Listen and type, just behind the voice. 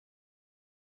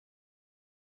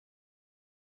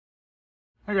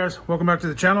Hi guys, welcome back to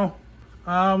the channel.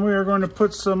 We are going to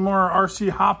put some more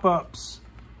RC hop-ups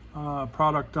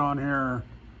product on here.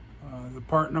 The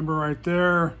part number right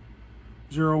there,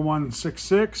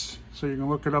 0166. So you can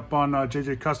look it up on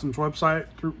JJ Customs website,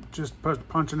 just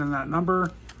punching in that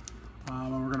number.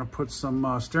 And we're going to put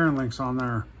some steering links on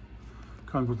there.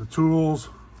 Comes with the tools,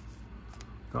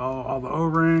 all the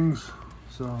O-rings.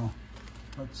 So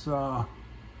let's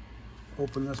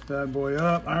open this bad boy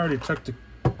up. I already took the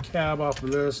cab off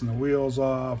of this and the wheels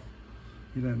off.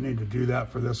 You didn't need to do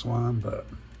that for this one, but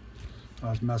I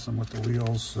was messing with the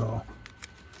wheels, so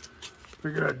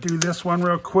figured I'd do this one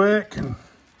real quick. And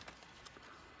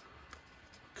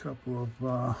a couple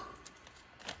of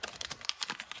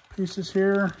pieces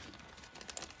here.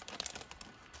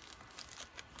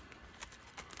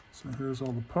 So here's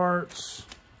all the parts.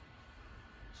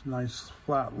 Some nice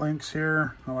flat links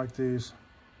here. I like these.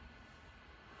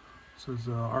 Says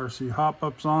RC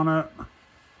hop-ups on it.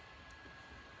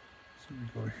 So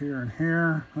we go here and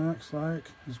here, looks like,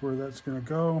 is where that's gonna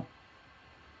go.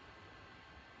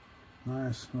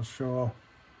 Nice, it'll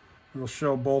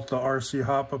show both the RC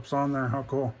hop-ups on there, how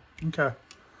cool. Okay,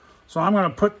 so I'm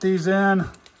gonna put these in.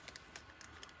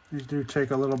 These do take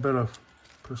a little bit of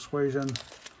persuasion,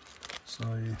 so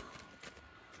I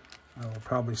will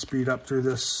probably speed up through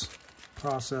this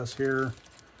process here.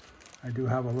 I do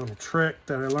have a little trick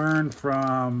that I learned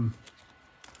from,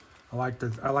 I like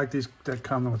these that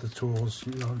come with the tools,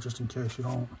 you know, just in case you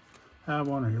don't have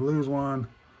one or you lose one.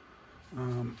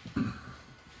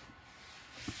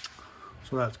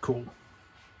 So that's cool.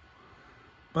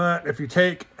 But if you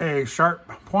take a sharp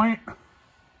point,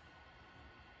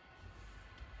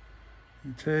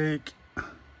 you take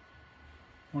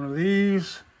one of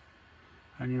these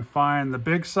and you find the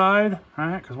big side,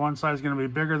 right? Because one side is going to be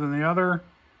bigger than the other.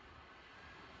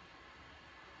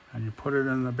 And you put it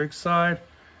in the big side,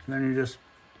 and then you just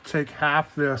take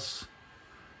half this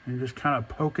and you just kind of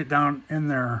poke it down in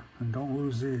there, and don't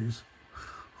lose these.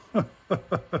 So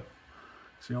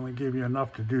you only give you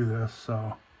enough to do this.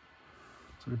 So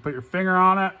you put your finger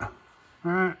on it, all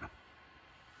right,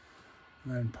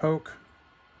 and then poke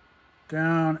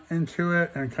down into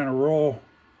it and kind of roll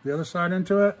the other side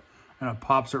into it, and it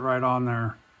pops it right on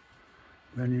there.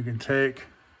 Then you can take,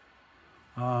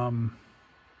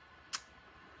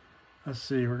 let's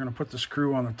see, we're gonna put the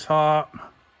screw on the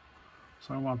top.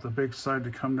 So I want the big side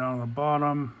to come down to the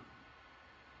bottom.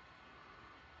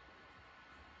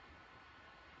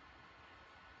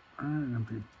 And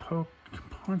if you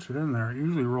punch it in there, it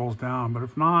usually rolls down, but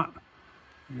if not,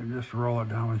 you can just roll it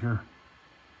down with your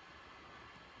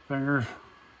fingers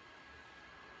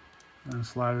and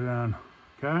slide it in,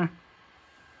 okay?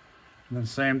 And then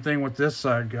same thing with this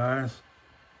side, guys.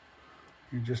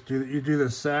 You do the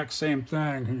exact same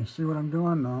thing. Can you see what I'm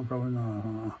doing? No, probably not.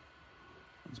 Huh?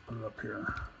 Let's put it up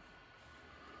here.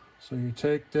 So you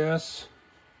take this,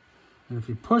 and if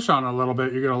you push on it a little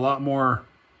bit, you get a lot more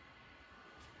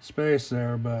space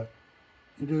there, but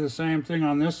you do the same thing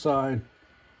on this side.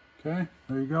 Okay,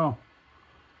 there you go.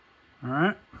 All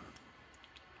right. I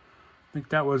think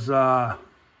that was FMC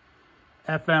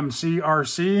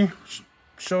RC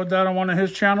showed that on one of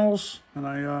his channels, and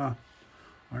I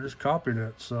just copied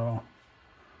it, so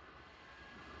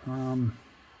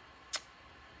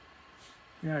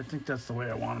yeah, I think that's the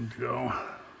way I want them to go.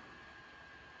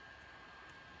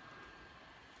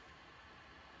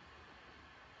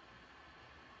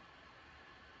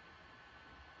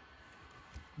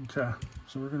 Okay,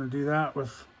 so we're going to do that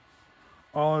with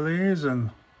all of these, and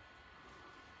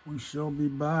we shall be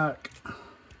back.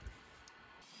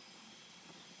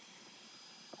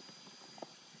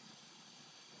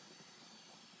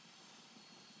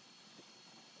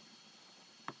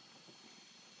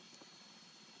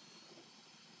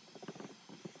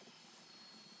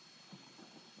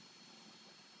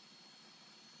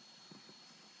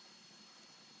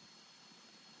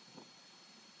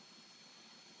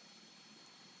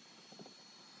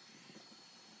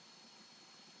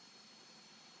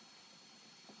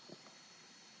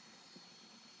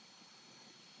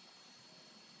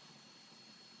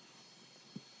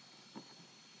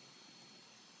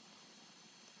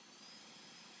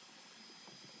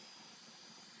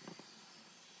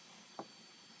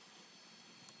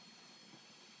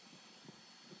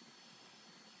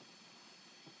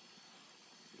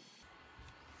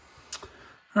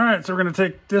 All right, so we're going to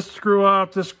take this screw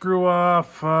off,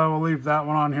 we'll leave that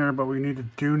one on here, but we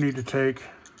do need to take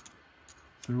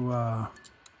through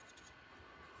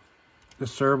the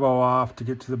servo off to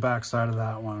get to the back side of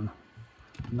that one.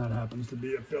 And that happens to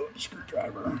be a Phillips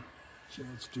screwdriver. So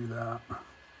let's do that.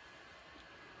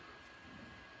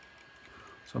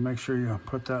 So make sure you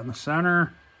put that in the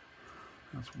center.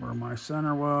 That's where my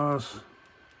center was.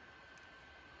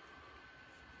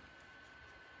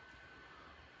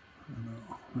 And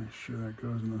I'll make sure that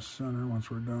goes in the center once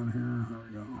we're done here. There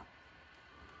we go.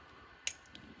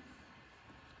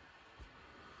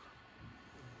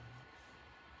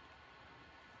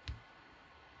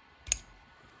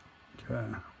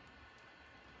 Okay.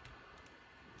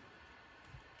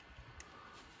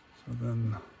 So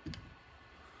then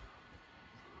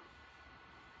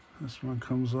this one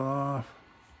comes off.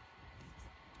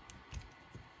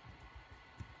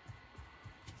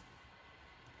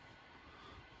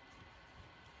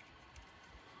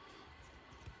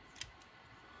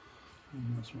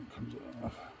 And this one comes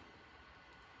off.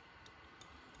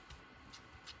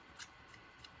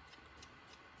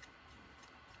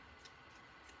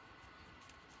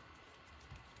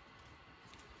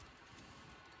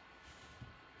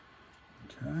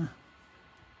 Okay.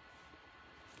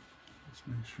 Let's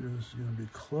make sure this is going to be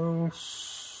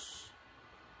close.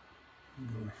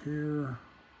 Go here.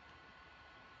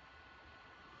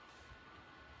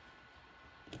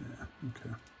 Yeah, okay.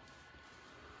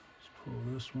 Let's pull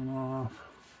this one off.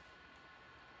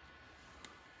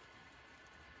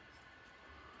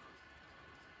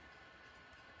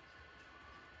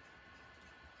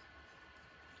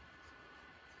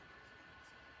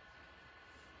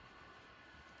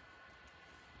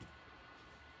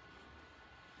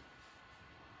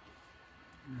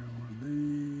 One of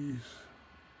these.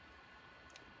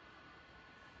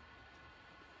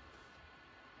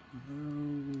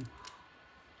 Those.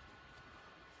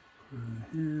 Put it in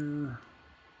here.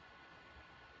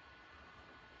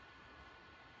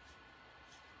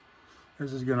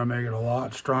 This is going to make it a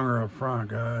lot stronger up front,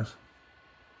 guys.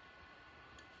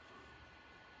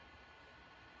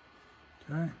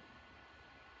 Okay.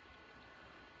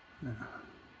 Yeah.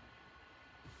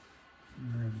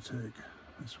 We're going to take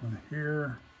this one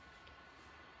here.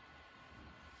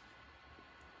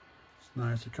 It's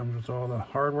nice. It comes with all the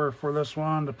hardware for this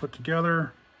one to put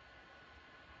together.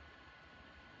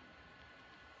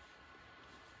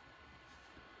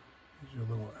 Gives you a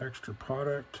little extra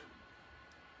product.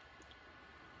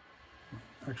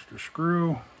 Extra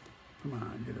screw. Come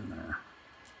on, get in there.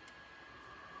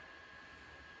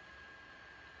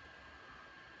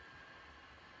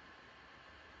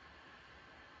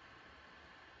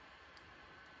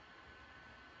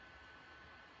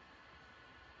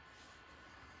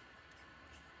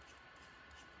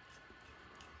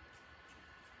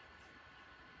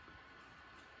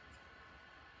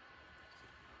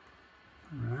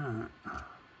 All right.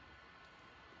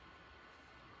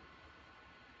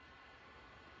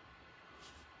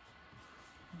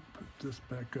 Put this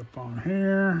back up on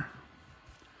here.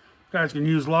 You guys can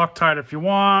use Loctite if you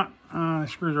want. The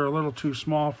screws are a little too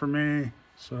small for me,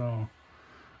 so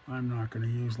I'm not going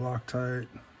to use Loctite.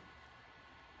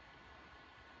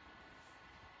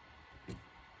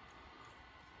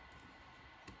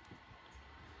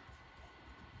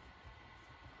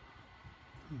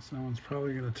 Someone's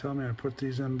probably going to tell me I put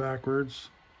these in backwards.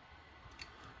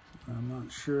 I'm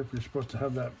not sure if you're supposed to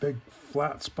have that big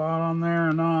flat spot on there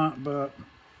or not, but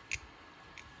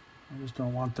I just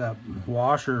don't want that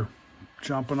washer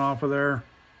jumping off of there.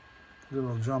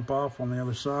 It'll jump off on the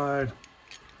other side.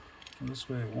 This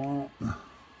way it won't.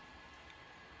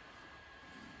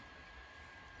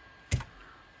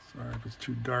 Sorry if it's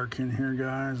too dark in here,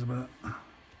 guys, but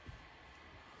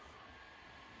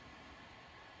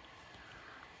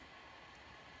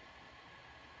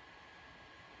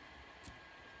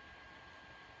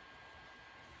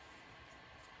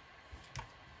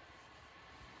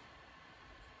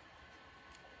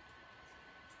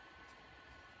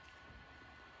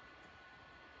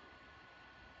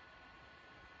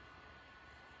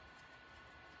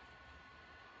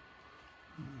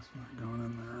it's not going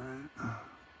in there, right?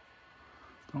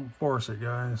 Don't force it,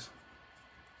 guys.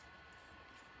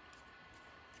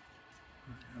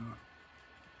 There we go.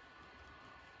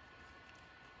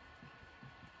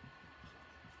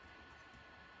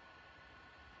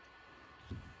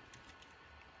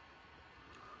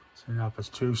 So now if it's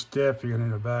too stiff, you're gonna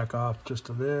need to back off just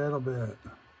a little bit.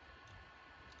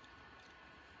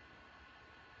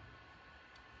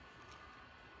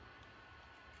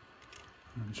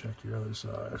 And check your other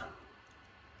side.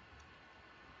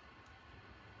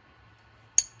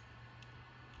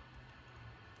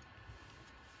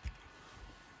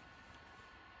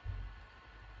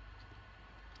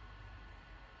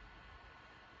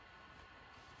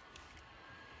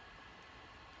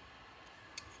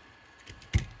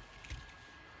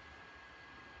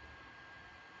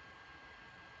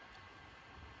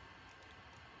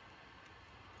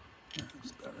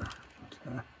 That's better. Okay.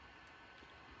 Okay.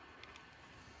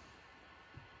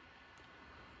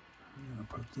 I'm gonna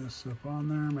put this up on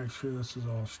there, make sure this is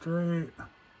all straight,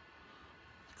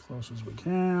 as close as we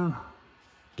can.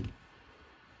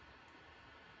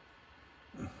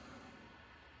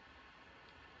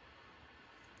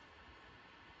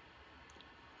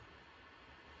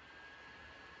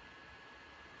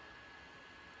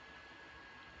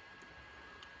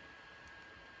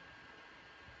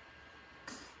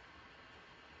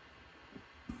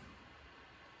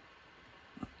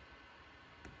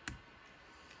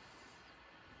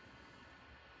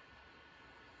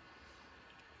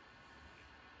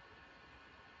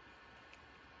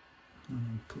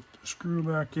 And put the screw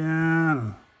back in.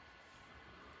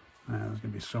 Man, it's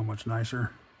gonna be so much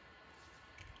nicer.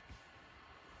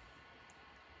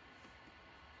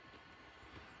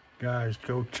 Guys,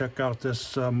 go check out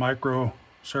this micro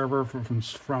server from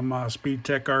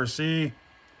SpeedTek RC.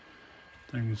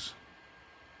 Thing's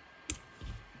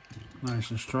nice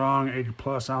and strong, 80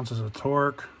 plus ounces of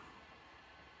torque.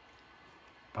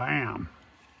 Bam.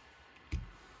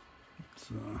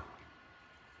 It's,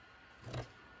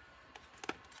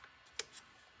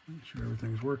 make sure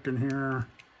everything's working here.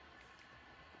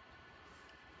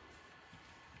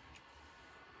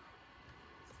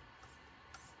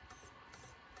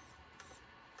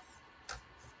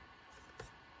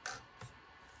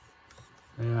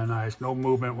 Yeah, nice. No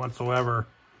movement whatsoever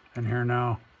in here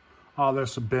now. All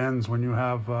this bends when you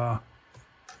have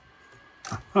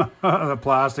the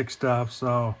plastic stuff,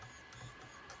 so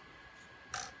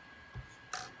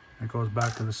it goes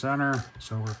back to the center,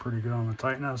 so we're pretty good on the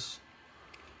tightness.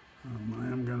 I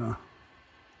am gonna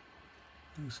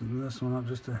loosen this one up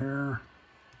just a hair.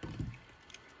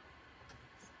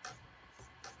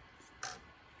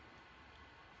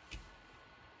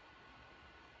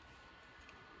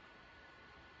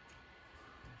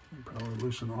 Probably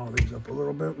loosen all these up a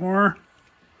little bit more,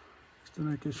 just to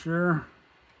make sure.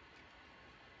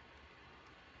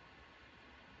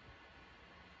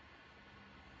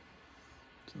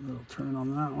 So that'll turn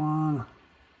on that one.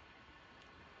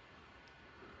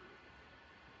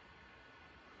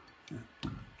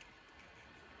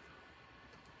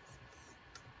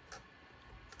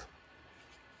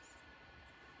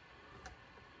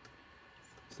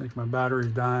 I think my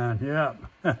battery's dying.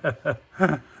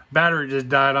 Yep. Battery just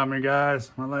died on me,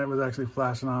 guys. My light was actually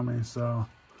flashing on me, so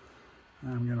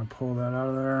I'm gonna pull that out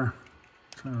of there,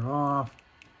 turn it off,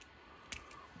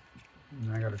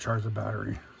 and I gotta charge the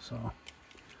battery. So, all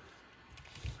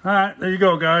right, there you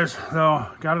go, guys. So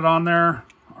got it on there.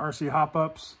 RC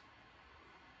hop-ups.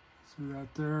 See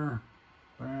that there?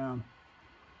 Bam.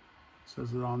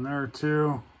 Says it on there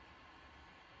too.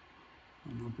 I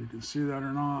don't know if you can see that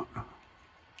or not.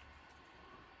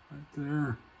 Right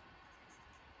there.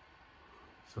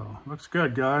 So, looks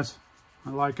good, guys.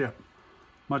 I like it.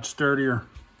 Much sturdier.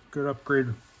 Good upgrade.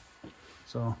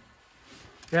 So,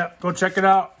 yeah, go check it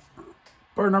out.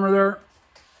 Part number there.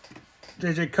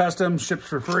 JJ Customs, ships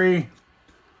for free.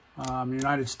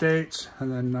 United States.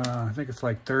 And then I think it's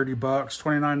like 30 bucks,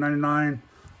 $29.99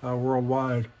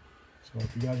 worldwide. So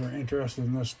if you guys are interested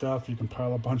in this stuff, you can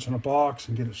pile a bunch in a box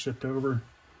and get it shipped over.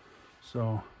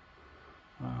 So,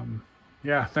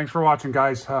 yeah, thanks for watching,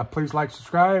 guys. Please like,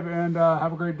 subscribe, and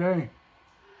have a great day.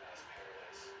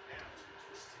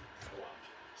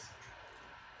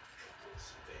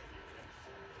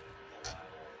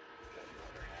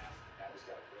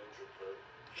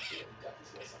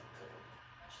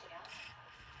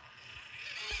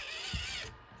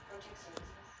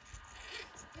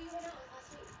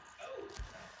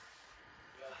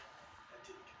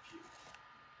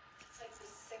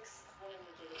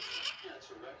 Yeah,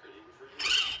 it's a record even for you.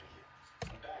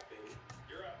 I'm back, baby.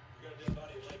 You're up. You got a dead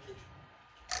body of electric.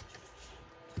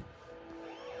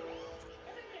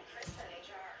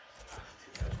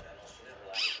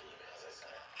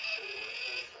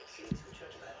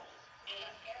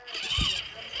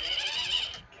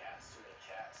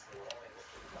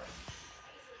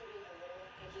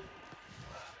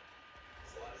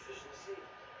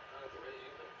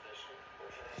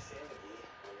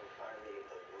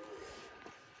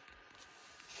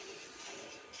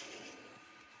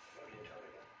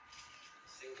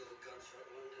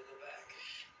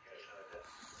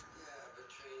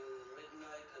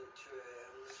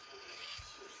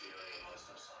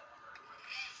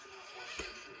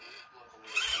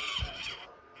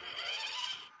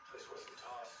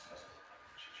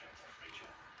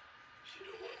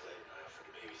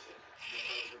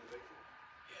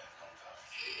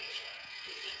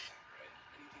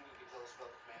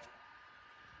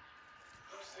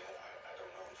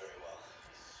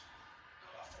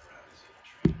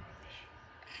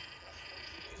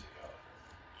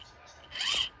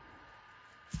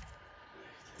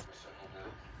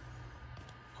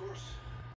 course.